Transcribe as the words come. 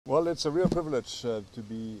Well, it's a real privilege to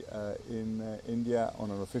be in India on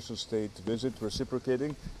an official state visit,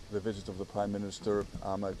 reciprocating the visit of the Prime Minister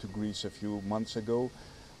to Greece a few months ago.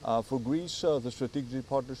 For Greece, the strategic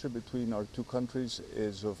partnership between our two countries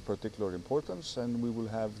is of particular importance, and we will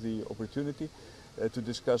have the opportunity to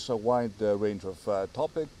discuss a wide range of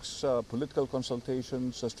topics, political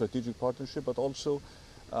consultations, strategic partnership, but also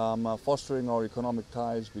fostering our economic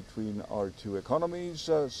ties between our two economies.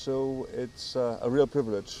 So it's a real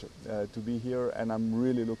privilege to be here, and I'm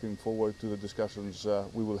really looking forward to the discussions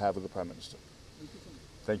we will have with the Prime Minister.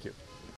 Thank you.